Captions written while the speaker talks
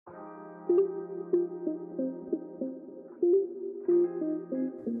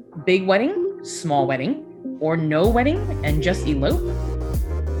Big wedding, small wedding, or no wedding and just elope?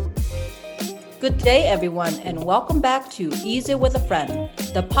 Good day, everyone, and welcome back to Easier with a Friend,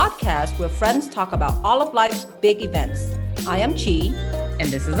 the podcast where friends talk about all of life's big events. I am Chi. And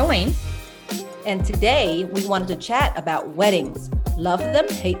this is Elaine. And today we wanted to chat about weddings, love them,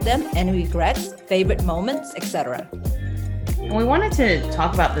 hate them, any regrets, favorite moments, etc. And we wanted to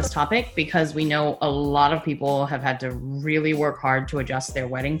talk about this topic because we know a lot of people have had to really work hard to adjust their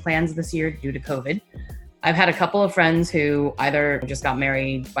wedding plans this year due to COVID. I've had a couple of friends who either just got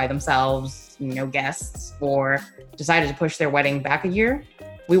married by themselves, no guests, or decided to push their wedding back a year.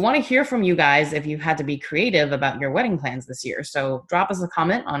 We want to hear from you guys if you've had to be creative about your wedding plans this year. So drop us a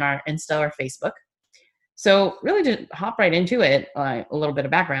comment on our Insta or Facebook. So really to hop right into it, a little bit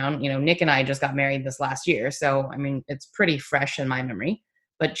of background, Nick and I just got married this last year. So, it's pretty fresh in my memory.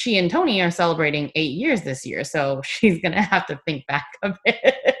 But she and Tony are celebrating 8 years this year. So she's going to have to think back a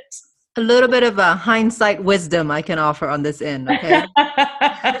bit. A little bit of a hindsight wisdom I can offer on this end, okay?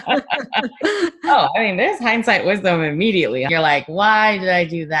 There's hindsight wisdom immediately. You're like, why did I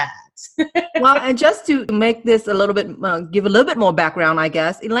do that? Well, and just to make this a little bit, give a little bit more background, I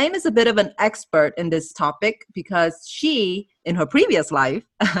guess, Elaine is a bit of an expert in this topic because she, in her previous life,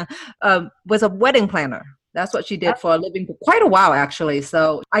 was a wedding planner. That's what she did for a living for quite a while, actually.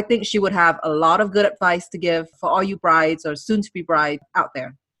 So I think she would have a lot of good advice to give for all you brides or soon-to-be brides out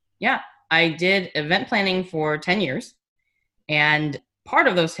there. Yeah, I did event planning for 10 years. And part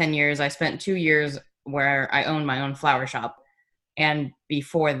of those 10 years, I spent 2 years where I owned my own flower shop. And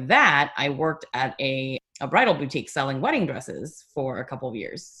before that, I worked at a bridal boutique selling wedding dresses for a couple of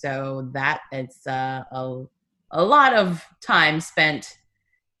years. So that it's a lot of time spent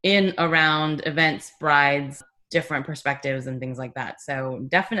in around events, brides, different perspectives and things like that. So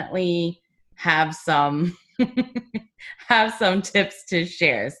definitely have some tips to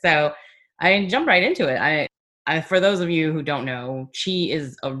share. So I jump right into it. I for those of you who don't know, Chi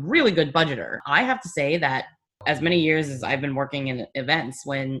is a really good budgeter. I have to say that as many years as I've been working in events,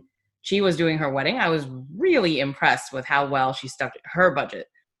 when Chi was doing her wedding, I was really impressed with how well she stuck to her budget.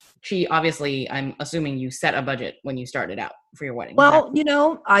 Chi, obviously, I'm assuming you set a budget when you started out for your wedding. Well,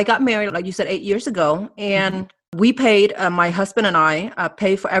 I got married, like you said, 8 years ago, and we paid, my husband and I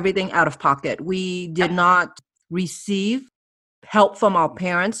paid for everything out of pocket. We did not receive help from our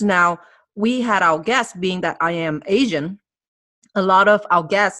parents. Now, we had our guests, being that I am Asian, a lot of our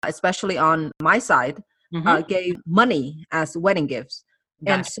guests, especially on my side, gave money as wedding gifts.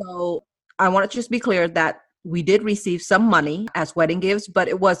 Gotcha. And so I want to just be clear that we did receive some money as wedding gifts, but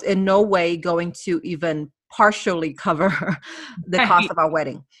it was in no way going to even partially cover the cost of our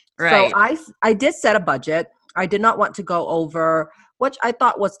wedding. Right. So I did set a budget. I did not want to go over what I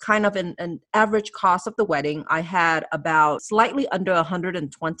thought was kind of an average cost of the wedding. I had about slightly under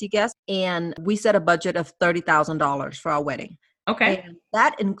 120 guests, and we set a budget of $30,000 for our wedding. Okay. And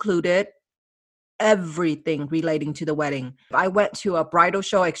that included everything relating to the wedding. If I went to a bridal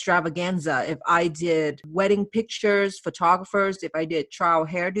show extravaganza, if I did wedding pictures, photographers, if I did trial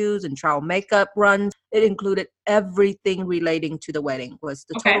hairdos and trial makeup runs, it included everything relating to the wedding.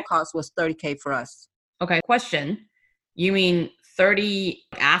 Total cost was $30K for us. Okay. Question. You mean 30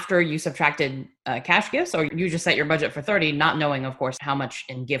 after you subtracted cash gifts, or you just set your budget for 30, not knowing, of course, how much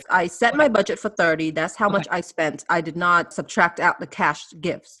in gifts? I set my budget for 30. That's how much I spent. I did not subtract out the cash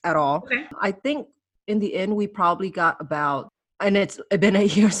gifts at all. Okay. I think in the end, we probably got about, and it's been a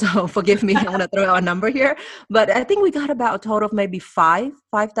year, so forgive me, I want to throw out a number here, but I think we got about a total of maybe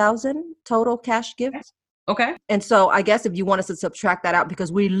 5,000 total cash gifts. Okay. And so I guess if you want us to subtract that out,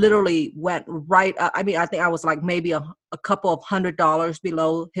 because we literally went right up, I think I was like maybe a couple of $100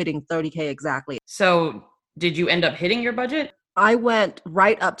 below hitting 30K exactly. So did you end up hitting your budget? I went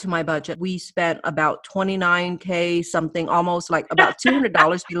right up to my budget. We spent about 29K something, almost like about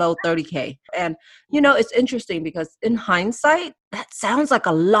 $200 below 30K. And, it's interesting because in hindsight, that sounds like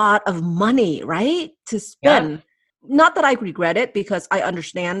a lot of money, right? To spend. Yeah. Not that I regret it, because I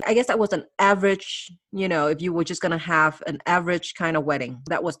understand. I guess that was an average, if you were just going to have an average kind of wedding,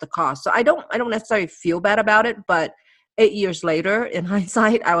 that was the cost. So I don't necessarily feel bad about it. But 8 years later, in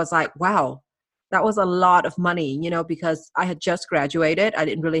hindsight, I was like, wow, that was a lot of money, because I had just graduated. I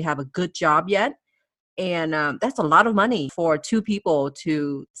didn't really have a good job yet. And that's a lot of money for two people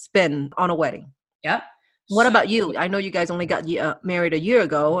to spend on a wedding. Yep. What about you? I know you guys only got married a year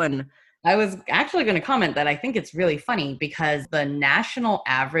ago, and I was actually going to comment that I think it's really funny because the national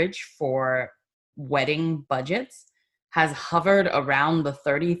average for wedding budgets has hovered around the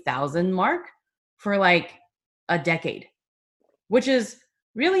 30,000 mark for like a decade, which is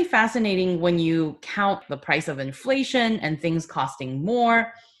really fascinating when you count the price of inflation and things costing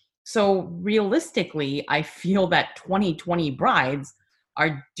more. So realistically, I feel that 2020 brides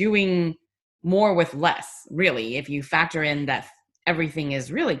are doing more with less, really, if you factor in that everything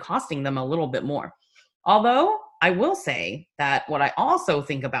is really costing them a little bit more. Although I will say that what I also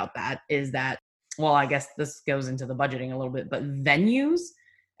think about that is that, well, I guess this goes into the budgeting a little bit, but venues,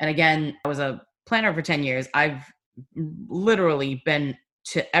 and again, I was a planner for 10 years. I've literally been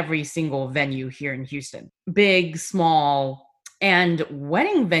to every single venue here in Houston, big, small, and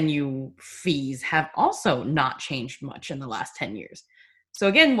wedding venue fees have also not changed much in the last 10 years. So,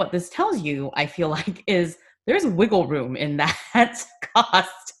 again, what this tells you, I feel like, is there's wiggle room in that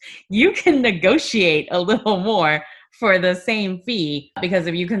cost. You can negotiate a little more for the same fee, because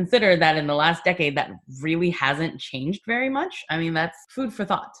if you consider that in the last decade, that really hasn't changed very much. I mean, that's food for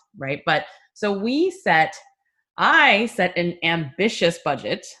thought, right? But so I set an ambitious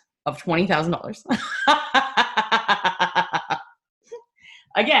budget of $20,000.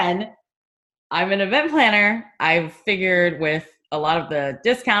 Again, I'm an event planner. I've figured with a lot of the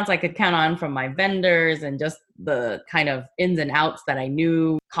discounts I could count on from my vendors and just the kind of ins and outs that I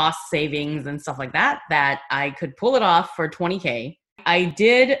knew, cost savings and stuff like that, that I could pull it off for 20K. I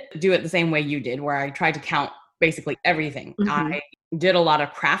did do it the same way you did, where I tried to count basically everything. Mm-hmm. I did a lot of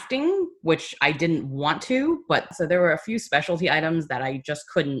crafting, which I didn't want to, but so there were a few specialty items that I just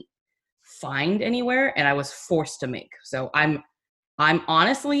couldn't find anywhere and I was forced to make. So I'm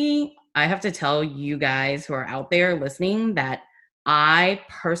honestly, I have to tell you guys who are out there listening that I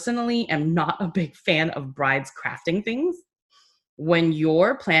personally am not a big fan of brides crafting things. When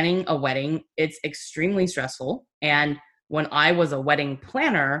you're planning a wedding, it's extremely stressful. And when I was a wedding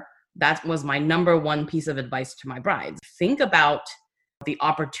planner, that was my number one piece of advice to my brides. Think about the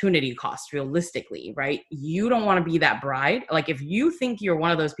opportunity cost realistically, right? You don't want to be that bride. Like if you think you're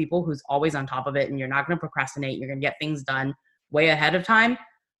one of those people who's always on top of it and you're not going to procrastinate, you're going to get things done way ahead of time,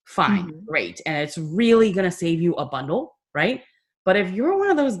 fine, great. And it's really going to save you a bundle, right? But if you're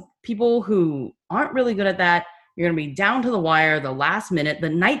one of those people who aren't really good at that, you're going to be down to the wire the last minute, the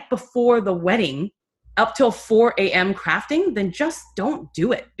night before the wedding, up till 4 a.m. crafting, then just don't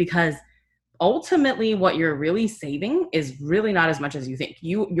do it, because ultimately what you're really saving is really not as much as you think.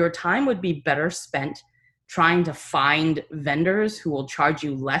 Your time would be better spent trying to find vendors who will charge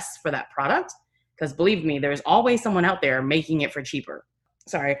you less for that product, because believe me, there's always someone out there making it for cheaper.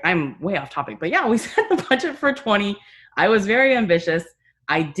 Sorry, I'm way off topic, but yeah, we set the budget for 20. I was very ambitious.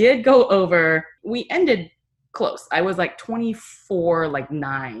 I did go over. We ended close. I was like 24, like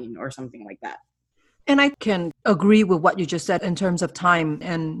 9 or something like that. And I can agree with what you just said in terms of time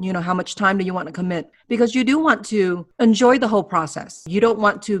and, how much time do you want to commit? Because you do want to enjoy the whole process. You don't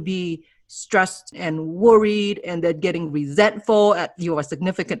want to be stressed and worried and then getting resentful at your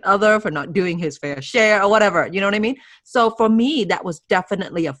significant other for not doing his fair share or whatever. You know what I mean? So for me, that was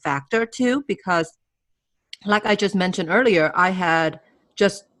definitely a factor too, because like I just mentioned earlier, I had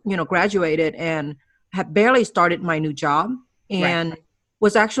just, graduated and had barely started my new job and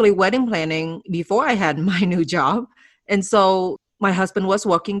was actually wedding planning before I had my new job. And so my husband was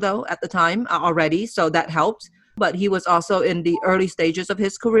working though at the time already, so that helped. But he was also in the early stages of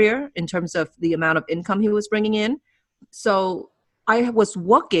his career in terms of the amount of income he was bringing in. So I was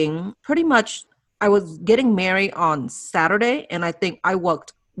working pretty much, I was getting married on Saturday, and I think I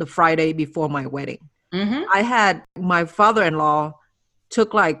worked the Friday before my wedding. Mm-hmm. I had my father-in-law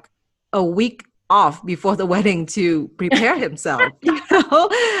took like a week off before the wedding to prepare himself.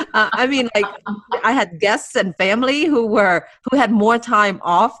 I mean, like I had guests and family who had more time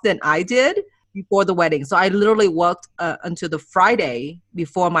off than I did before the wedding. So I literally worked until the Friday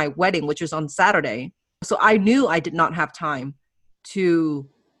before my wedding, which was on Saturday. So I knew I did not have time to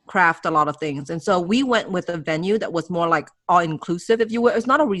craft a lot of things. And so we went with a venue that was more like all inclusive, if you will. It's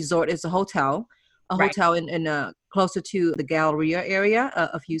not a resort, it's a hotel. Hotel in closer to the Galleria area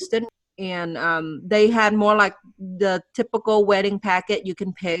of Houston. And they had more like the typical wedding packet you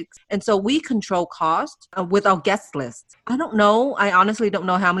can pick. And so we control cost with our guest list. I honestly don't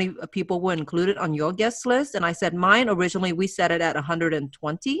know how many people were included on your guest list. And I said mine originally, we set it at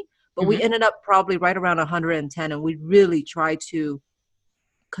 120, but we ended up probably right around 110. And we really tried to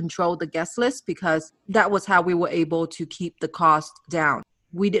control the guest list because that was how we were able to keep the cost down.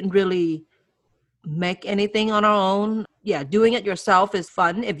 We didn't really make anything on our own. Yeah, doing it yourself is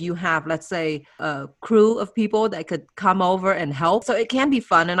fun if you have, let's say, a crew of people that could come over and help. So it can be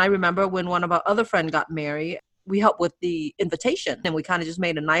fun. And I remember when one of our other friends got married, we helped with the invitation and we kind of just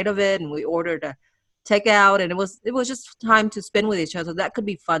made a night of it and we ordered a takeout and it was just time to spend with each other. So that could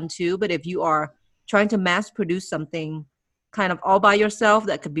be fun too. But if you are trying to mass produce something, kind of all by yourself,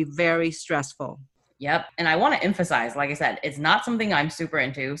 that could be very stressful. Yep. And I want to emphasize, like I said, it's not something I'm super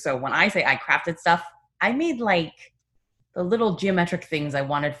into. So when I say I crafted stuff, I made like the little geometric things I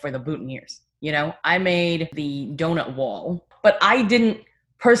wanted for the boutonnieres. You know, I made the donut wall, but I didn't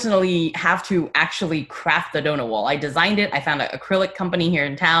personally have to actually craft the donut wall. I designed it. I found an acrylic company here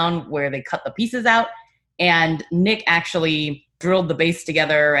in town where they cut the pieces out, and Nick actually drilled the base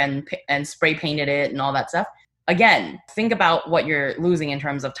together and spray painted it and all that stuff. Again, think about what you're losing in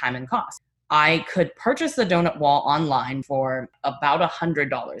terms of time and cost. I could purchase the donut wall online for about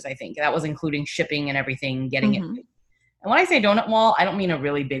 $100, I think. That was including shipping and everything, getting it. And when I say donut wall, I don't mean a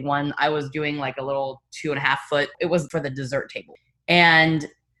really big one. I was doing like a little 2.5 foot. It was for the dessert table. And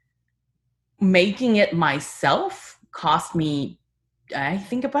making it myself cost me, I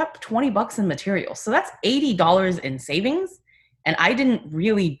think, about $20 in materials. So that's $80 in savings. And I didn't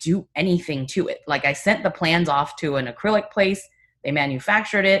really do anything to it. Like, I sent the plans off to an acrylic place. They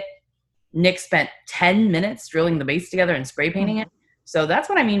manufactured it. Nick spent 10 minutes drilling the base together and spray painting it. So that's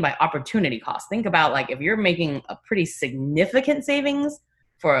what I mean by opportunity cost. Think about, like, if you're making a pretty significant savings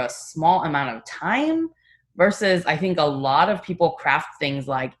for a small amount of time versus, I think a lot of people craft things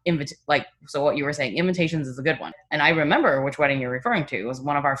like so what you were saying, invitations is a good one. And I remember which wedding you're referring to. It was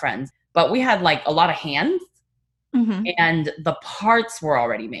one of our friends, but we had like a lot of hands and the parts were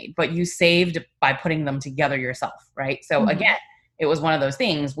already made, but you saved by putting them together yourself, right? So again, it was one of those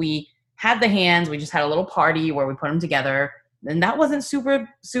things. We had the hands, we just had a little party where we put them together. And that wasn't super,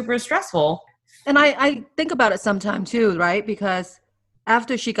 super stressful. And I think about it sometime too, right? Because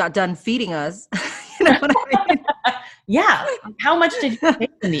after she got done feeding us, you know what I mean? Yeah. How much did you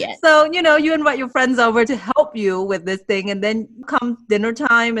take in the end? So, you know, you invite your friends over to help you with this thing, and then come dinner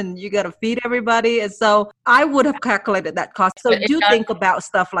time and you got to feed everybody. And so I would have calculated that cost. So do think about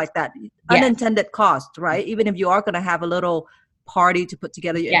stuff like that. Unintended cost, right? Even if you are going to have a little party to put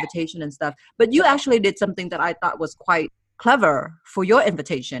together your invitation and stuff. But you actually did something that I thought was quite clever for your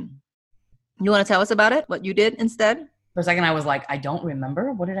invitation. You want to tell us about it? What you did instead? For a second, I was like, I don't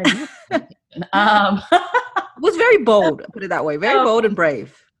remember. What did I do? It was very bold, put it that way. Very bold and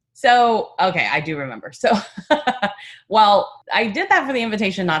brave. So, okay, I do remember. So, well, I did that for the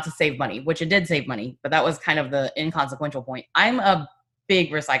invitation not to save money, which it did save money, but that was kind of the inconsequential point. I'm a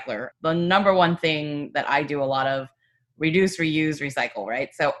big recycler. The number one thing that I do a lot of, reduce, reuse, recycle, right?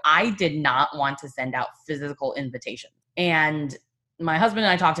 So I did not want to send out physical invitations. And my husband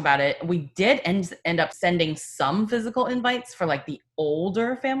and I talked about it. We did end up sending some physical invites for like the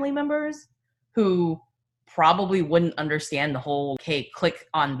older family members who probably wouldn't understand the whole, okay, click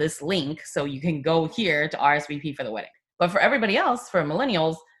on this link so you can go here to RSVP for the wedding. But for everybody else, for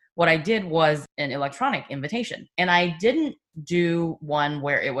millennials, what I did was an electronic invitation. And I didn't do one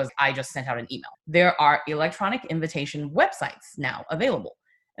where it was, I just sent out an email. There are electronic invitation websites now available.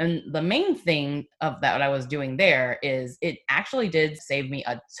 And the main thing of that I was doing there is it actually did save me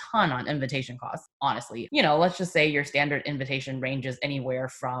a ton on invitation costs, honestly. You know, let's just say your standard invitation ranges anywhere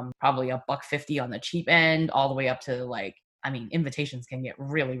from probably $1.50 on the cheap end all the way up to like, I mean, invitations can get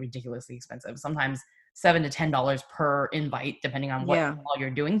really ridiculously expensive. Sometimes $7 to $10 per invite, depending on what all you're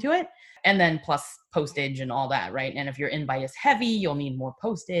doing to it. And then plus postage and all that, right? And if your invite is heavy, you'll need more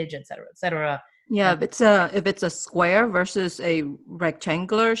postage, et cetera, et cetera. Yeah, if it's a square versus a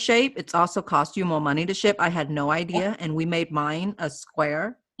rectangular shape, it's also cost you more money to ship. I had no idea, and we made mine a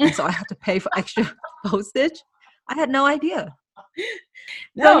square, and so I had to pay for extra postage. I had no idea.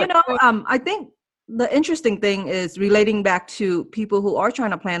 So, you know, I think the interesting thing is relating back to people who are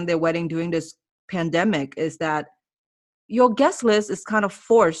trying to plan their wedding during this pandemic is that your guest list is kind of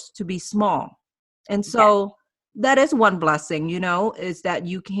forced to be small. And so that is one blessing, you know, is that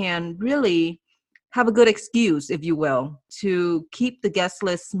you can really have a good excuse, if you will, to keep the guest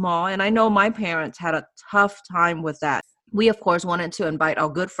list small. And I know my parents had a tough time with that. We, of course, wanted to invite our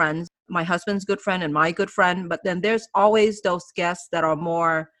good friends, my husband's good friend and my good friend. But then there's always those guests that are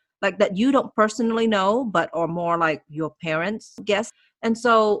more like that you don't personally know, but are more like your parents' guests. And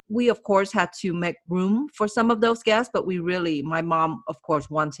so we, of course, had to make room for some of those guests. But my mom, of course,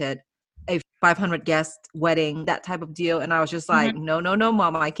 wanted a 500 guest wedding, that type of deal. And I was just like, no,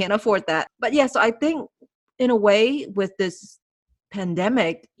 mama, I can't afford that. But yeah, so I think in a way with this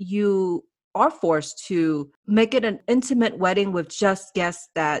pandemic, you are forced to make it an intimate wedding with just guests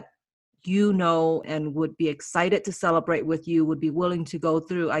that you know and would be excited to celebrate with you, would be willing to go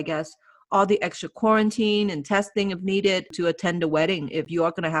through, I guess, all the extra quarantine and testing if needed to attend a wedding if you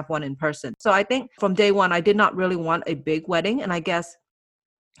are going to have one in person. So I think from day one, I did not really want a big wedding. And I guess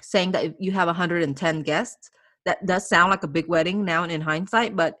saying that if you have 110 guests, that does sound like a big wedding now in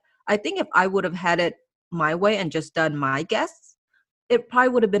hindsight. But I think if I would have had it my way and just done my guests, it probably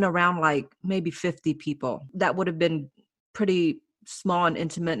would have been around like maybe 50 people. That would have been pretty small and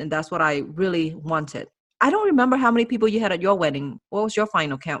intimate, and that's what I really wanted. I don't remember how many people you had at your wedding. What was your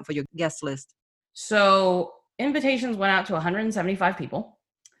final count for your guest list? So invitations went out to 175 people.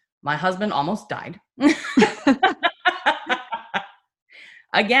 My husband almost died.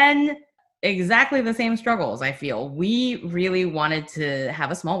 Again, exactly the same struggles, I feel. We really wanted to have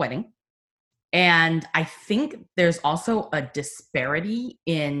a small wedding. And I think there's also a disparity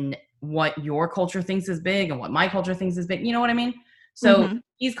in what your culture thinks is big and what my culture thinks is big. You know what I mean? So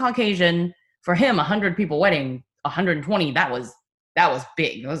he's Caucasian. For him, 100 people wedding, 120, that was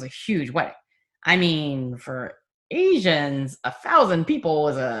big. It was a huge wedding. I mean, for Asians, 1,000 people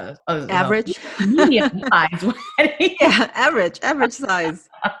was a Average. medium sized wedding. Yeah, average size.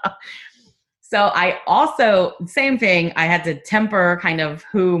 So I also, same thing, I had to temper kind of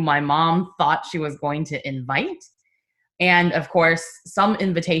who my mom thought she was going to invite. And of course, some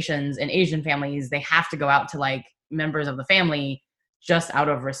invitations in Asian families, they have to go out to like members of the family just out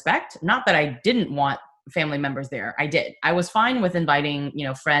of respect. Not that I didn't want family members there. I did. I was fine with inviting,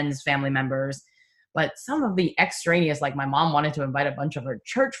 friends, family members, but some of the extraneous, like my mom wanted to invite a bunch of her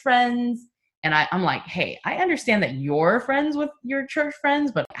church friends. And I'm like, hey, I understand that you're friends with your church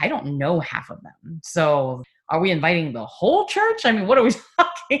friends, but I don't know half of them. So are we inviting the whole church? I mean, what are we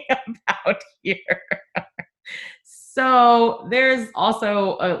talking about here? So there's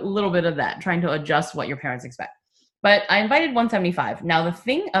also a little bit of that, trying to adjust what your parents expect. But I invited 175. Now, the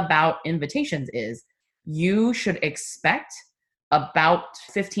thing about invitations is you should expect about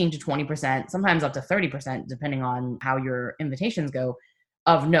 15 to 20%, sometimes up to 30%, depending on how your invitations go,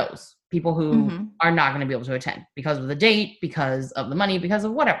 of no's. People who are not going to be able to attend because of the date, because of the money, because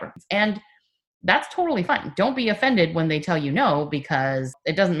of whatever. And that's totally fine. Don't be offended when they tell you no, because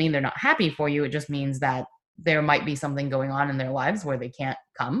it doesn't mean they're not happy for you. It just means that there might be something going on in their lives where they can't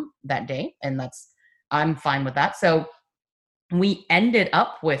come that day. And I'm fine with that. So we ended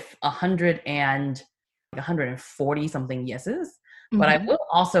up with 140 something yeses. But I will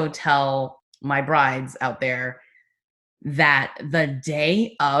also tell my brides out there that the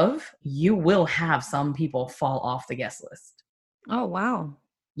day of, you will have some people fall off the guest list. Oh, wow.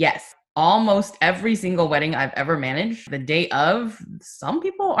 Yes. Almost every single wedding I've ever managed, the day of, some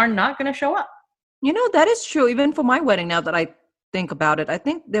people are not going to show up. That is true. Even for my wedding, now that I think about it, I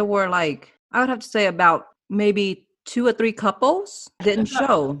think there were I would have to say about maybe 2 or 3 couples didn't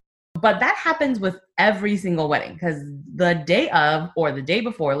show. But that happens with every single wedding, because the day of or the day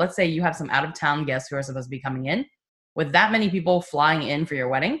before, let's say you have some out of town guests who are supposed to be coming in. With that many people flying in for your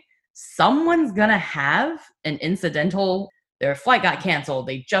wedding, someone's going to have an incidental, their flight got canceled,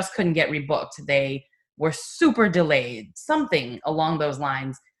 they just couldn't get rebooked, they were super delayed, something along those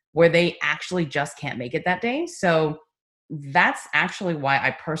lines where they actually just can't make it that day. So that's actually why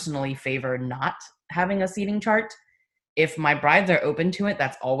I personally favor not having a seating chart. If my brides are open to it,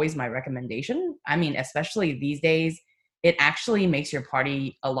 that's always my recommendation. I mean, especially these days, it actually makes your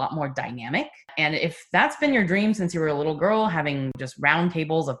party a lot more dynamic. And if that's been your dream since you were a little girl, having just round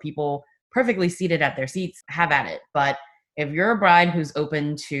tables of people perfectly seated at their seats, have at it. But if you're a bride who's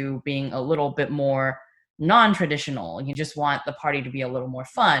open to being a little bit more non-traditional, you just want the party to be a little more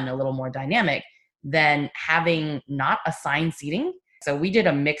fun, a little more dynamic, then having not assigned seating. So we did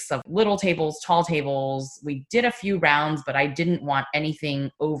a mix of little tables, tall tables. We did a few rounds, but I didn't want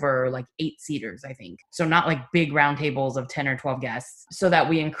anything over like 8 seaters, I think. So not like big round tables of 10 or 12 guests, so that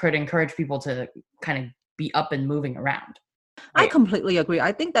we could encourage people to kind of be up and moving around. I completely agree.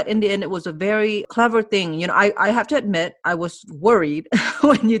 I think that in the end, it was a very clever thing. I have to admit, I was worried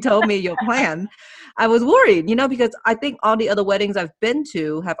when you told me your plan. I was worried, because I think all the other weddings I've been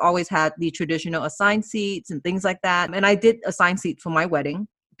to have always had the traditional assigned seats and things like that. And I did assign seats for my wedding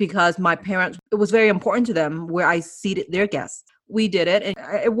because my parents, it was very important to them where I seated their guests. We did it and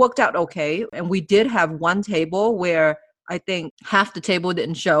it worked out okay. And we did have one table where I think half the table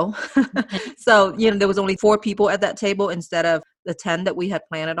didn't show. So, there was only 4 people at that table instead of the 10 that we had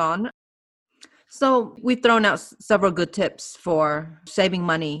planned on. So we've thrown out several good tips for saving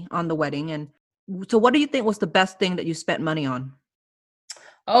money on the wedding. And so what do you think was the best thing that you spent money on?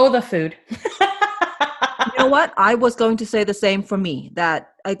 Oh, the food. You know what? I was going to say the same for me, that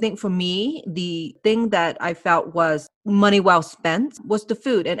I think for me, the thing that I felt was money well spent was the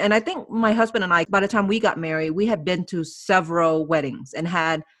food. And I think my husband and I, by the time we got married, we had been to several weddings and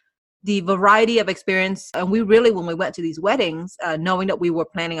had the variety of experience. And we really, when we went to these weddings, knowing that we were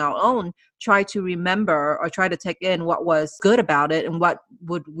planning our own, try to remember or try to take in what was good about it and what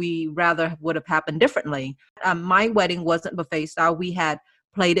would have happened differently. My wedding wasn't buffet style. We had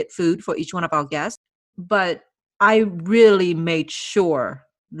plated food for each one of our guests. but I really made sure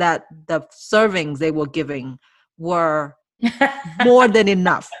that the servings they were giving were more than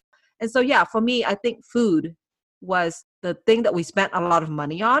enough. And so, yeah, for me, I think food was the thing that we spent a lot of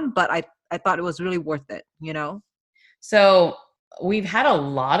money on, but I thought it was really worth it, you know? So we've had a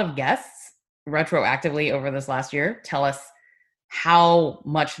lot of guests retroactively over this last year tell us how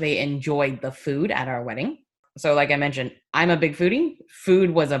much they enjoyed the food at our wedding. So, like I mentioned, I'm a big foodie.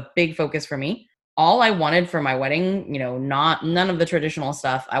 Food was a big focus for me. All I wanted for my wedding, none of the traditional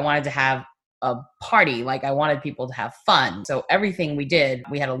stuff. I wanted to have a party. Like, I wanted people to have fun. So everything we did,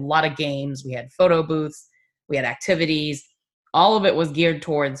 we had a lot of games, we had photo booths, we had activities. All of it was geared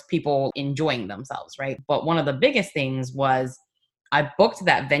towards people enjoying themselves, right? But one of the biggest things was I booked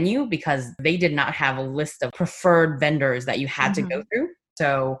that venue because they did not have a list of preferred vendors that you had to go through.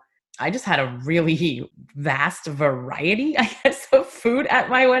 So I just had a really vast variety, I guess, of food at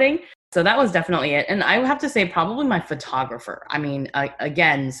my wedding. So that was definitely it. And I have to say, probably my photographer. I mean,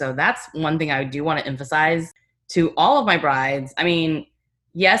 again, so that's one thing I do want to emphasize to all of my brides. I mean,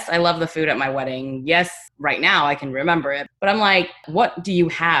 yes, I love the food at my wedding. Yes, right now I can remember it. But I'm like, what do you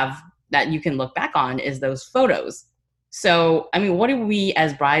have that you can look back on is those photos. So, I mean, what do we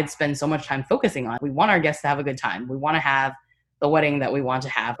as brides spend so much time focusing on? We want our guests to have a good time. We want to have the wedding that we want to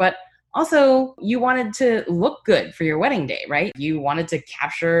have. But also, you wanted to look good for your wedding day, right? You wanted to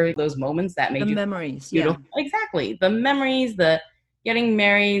capture those moments that made The you memories, beautiful. yeah. Exactly. The memories, the getting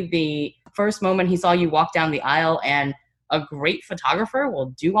married, the first moment he saw you walk down the aisle, and a great photographer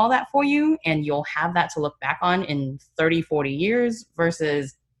will do all that for you, and you'll have that to look back on in 30, 40 years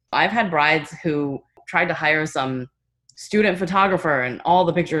versus I've had brides who tried to hire some student photographer and all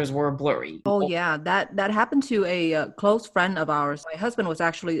the pictures were blurry. Oh yeah, that happened to a close friend of ours. My husband was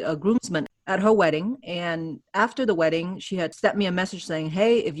actually a groomsman at her wedding, and after the wedding, she had sent me a message saying,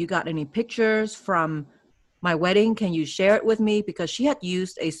 "Hey, if you got any pictures from my wedding, can you share it with me?" Because she had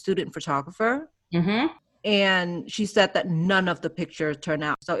used a student photographer, Mm-hmm. and she said that none of the pictures turned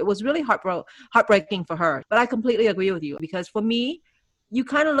out. So it was really heartbreaking for her. But I completely agree with you because for me, you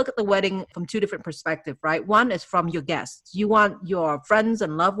kind of look at the wedding from two different perspectives, right? One is from your guests. You want your friends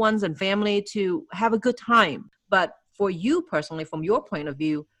and loved ones and family to have a good time. But for you personally, from your point of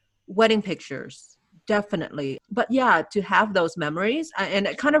view, wedding pictures, definitely. But yeah, to have those memories, and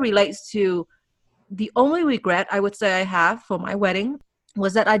it kind of relates to the only regret I would say I have for my wedding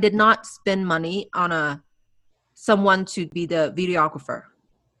was that I did not spend money on someone to be the videographer.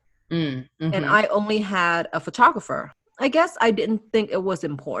 And Mm-hmm. I only had a photographer. I guess I didn't think it was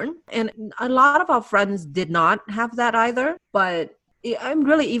important. And a lot of our friends did not have that either. But I'm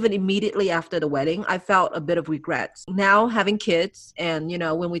really, even immediately after the wedding, I felt a bit of regret. Now having kids, and,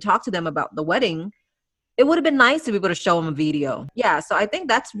 when we talk to them about the wedding, it would have been nice to be able to show them a video. Yeah, so I think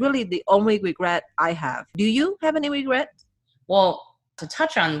that's really the only regret I have. Do you have any regret? Well, to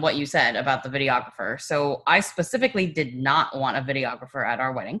touch on what you said about the videographer, so I specifically did not want a videographer at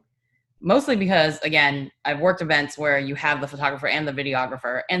our wedding. Mostly because, again, I've worked events where you have the photographer and the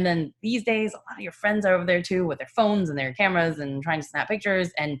videographer. And then these days, a lot of your friends are over there too with their phones and their cameras and trying to snap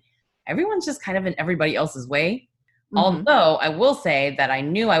pictures. And everyone's just kind of in everybody else's way. Mm-hmm. Although I will say that I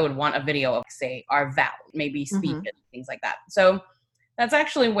knew I would want a video of, say, our vow, maybe Mm-hmm. speeches, things like that. So that's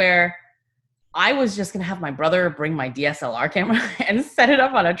actually where I was just going to have my brother bring my DSLR camera and set it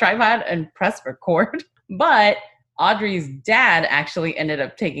up on a tripod and press record. But Audrey's dad actually ended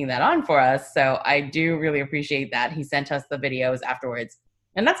up taking that on for us. So I do really appreciate that. He sent us the videos afterwards.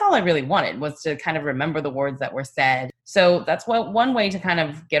 And that's all I really wanted, was to kind of remember the words that were said. So that's one way to kind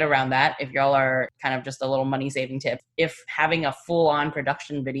of get around that. If y'all are kind of just a little money saving tip, if having a full on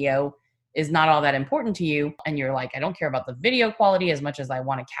production video is not all that important to you, and you're like, I don't care about the video quality as much as I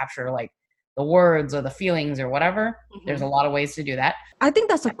want to capture like the words or the feelings or whatever, there's a lot of ways to do that. I think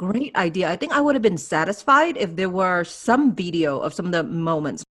that's a great idea. I think I would have been satisfied if there were some video of some of the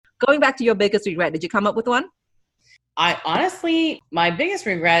moments. Going back to your biggest regret, did you come up with one? I honestly, my biggest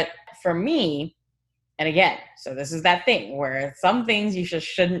regret for me, and again, so this is that thing where some things you just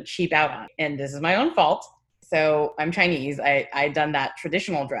shouldn't cheap out on. And this is my own fault. So I'm Chinese. I done that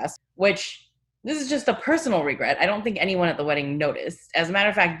traditional dress, which this is just a personal regret. I don't think anyone at the wedding noticed. As a matter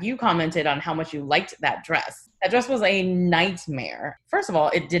of fact, you commented on how much you liked that dress. That dress was a nightmare. First of all,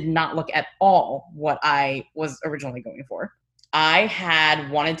 it did not look at all what I was originally going for. I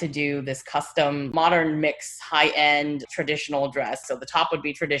had wanted to do this custom modern mix high-end traditional dress. So the top would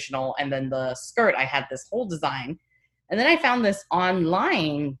be traditional, and then the skirt, I had this whole design. And then I found this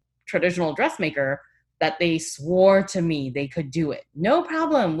online traditional dressmaker that they swore to me they could do it. No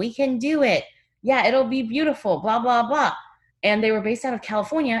problem, we can do it. Yeah, it'll be beautiful, blah, blah, blah. and they were based out of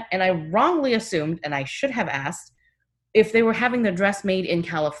California. And I wrongly assumed, and I should have asked, if they were having the dress made in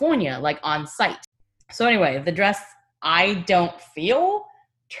California, like on site. So anyway, the dress, I don't feel,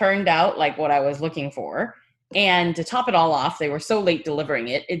 turned out like what I was looking for. And to top it all off, they were so late delivering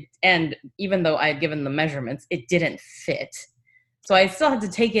it. And even though I had given the measurements, it didn't fit. So I still had to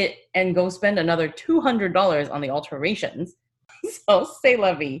take it and go spend another $200 on the alterations. So say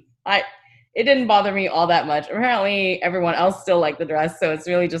la vie. It didn't bother me all that much. Apparently everyone else still liked the dress, so it's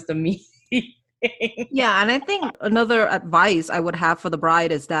really just a me thing. Yeah, and I think another advice I would have for the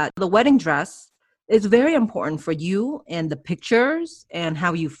bride is that the wedding dress is very important for you, and the pictures and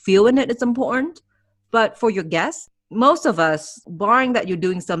how you feel in it is important. But for your guests, most of us, barring that you're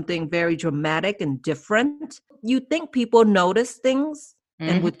doing something very dramatic and different, you think people notice things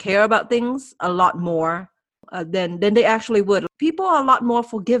and would care about things a lot more than they actually would. People are a lot more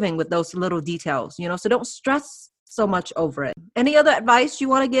forgiving with those little details, so don't stress so much over it. Any other advice you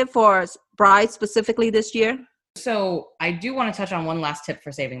want to give for brides specifically this year? So I do want to touch on one last tip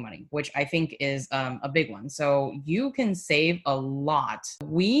for saving money, which I think is a big one. So you can save a lot.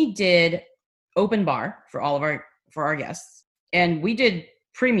 We did open bar for our guests, and we did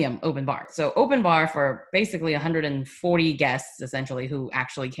premium open bar. So open bar for basically 140 guests essentially who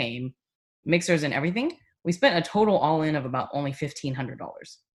actually came, mixers and everything. We spent a total all in of about only $1,500.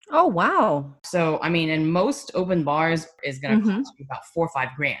 Oh, wow. So, I mean, and most open bars is going to cost you about $4 or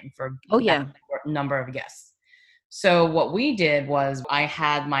 $5 for that number of guests. So what we did was I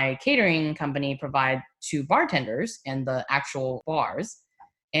had my catering company provide 2 bartenders and the actual bars.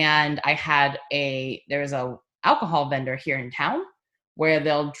 And I had there's a alcohol vendor here in town where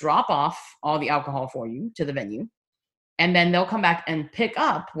they'll drop off all the alcohol for you to the venue. And then they'll come back and pick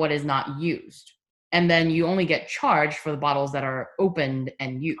up what is not used. And then you only get charged for the bottles that are opened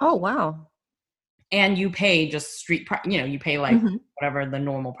and used. Oh, wow. And you pay just street price, you pay like whatever the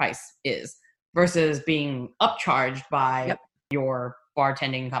normal price is versus being upcharged by your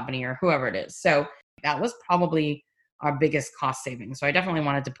bartending company or whoever it is. So that was probably our biggest cost saving. So I definitely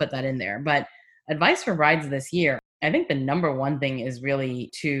wanted to put that in there. But advice for brides this year, I think the number one thing is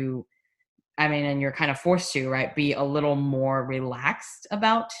really and you're kind of forced to, right, be a little more relaxed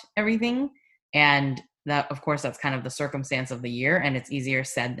about everything. And that, of course, that's kind of the circumstance of the year, and it's easier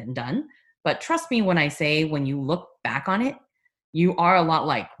said than done. But trust me when I say, when you look back on it, you are a lot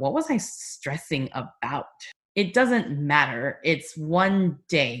like, what was I stressing about? It doesn't matter. It's one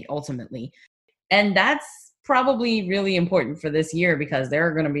day ultimately. And that's probably really important for this year because there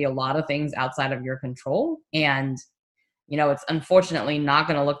are going to be a lot of things outside of your control. And, it's unfortunately not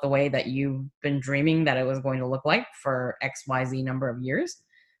going to look the way that you've been dreaming that it was going to look like for XYZ number of years.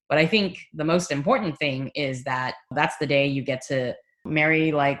 But I think the most important thing is that that's the day you get to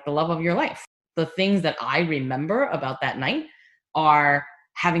marry like the love of your life. The things that I remember about that night are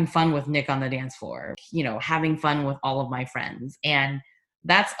having fun with Nick on the dance floor, having fun with all of my friends. And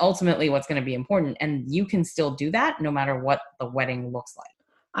that's ultimately what's going to be important. And you can still do that no matter what the wedding looks like.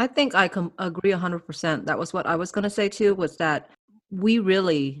 I think I can agree 100%. That was what I was going to say too, was that we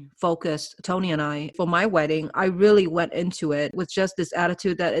really focused, Tony and I, for my wedding, I really went into it with just this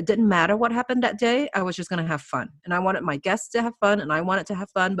attitude that it didn't matter what happened that day. I was just going to have fun. And I wanted my guests to have fun and I wanted to have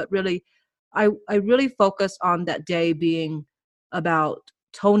fun. But really, I really focused on that day being about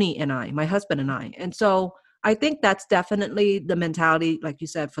Tony and I, my husband and I. And so I think that's definitely the mentality, like you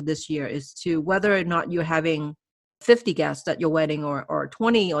said, for this year is to whether or not you're having 50 guests at your wedding or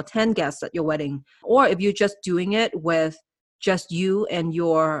 20 or 10 guests at your wedding, or if you're just doing it with just you and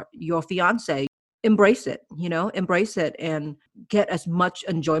your fiance, embrace it, embrace it and get as much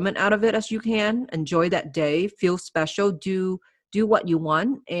enjoyment out of it as you can. Enjoy that day, feel special, do what you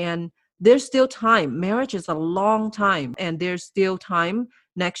want. And there's still time. Marriage is a long time and there's still time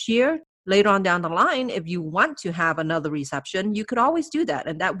next year. Later on down the line, if you want to have another reception, you could always do that.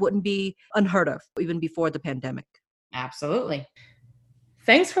 And that wouldn't be unheard of even before the pandemic. Absolutely.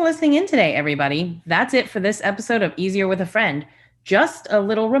 Thanks for listening in today, everybody. That's it for this episode of Easier with a Friend. Just a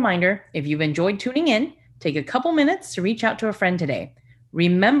little reminder, if you've enjoyed tuning in, take a couple minutes to reach out to a friend today.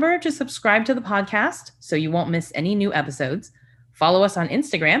 Remember to subscribe to the podcast so you won't miss any new episodes. Follow us on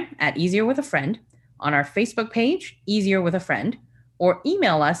Instagram at Easier with a Friend, on our Facebook page, Easier with a Friend, or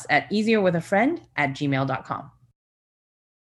email us at easierwithafriend@gmail.com.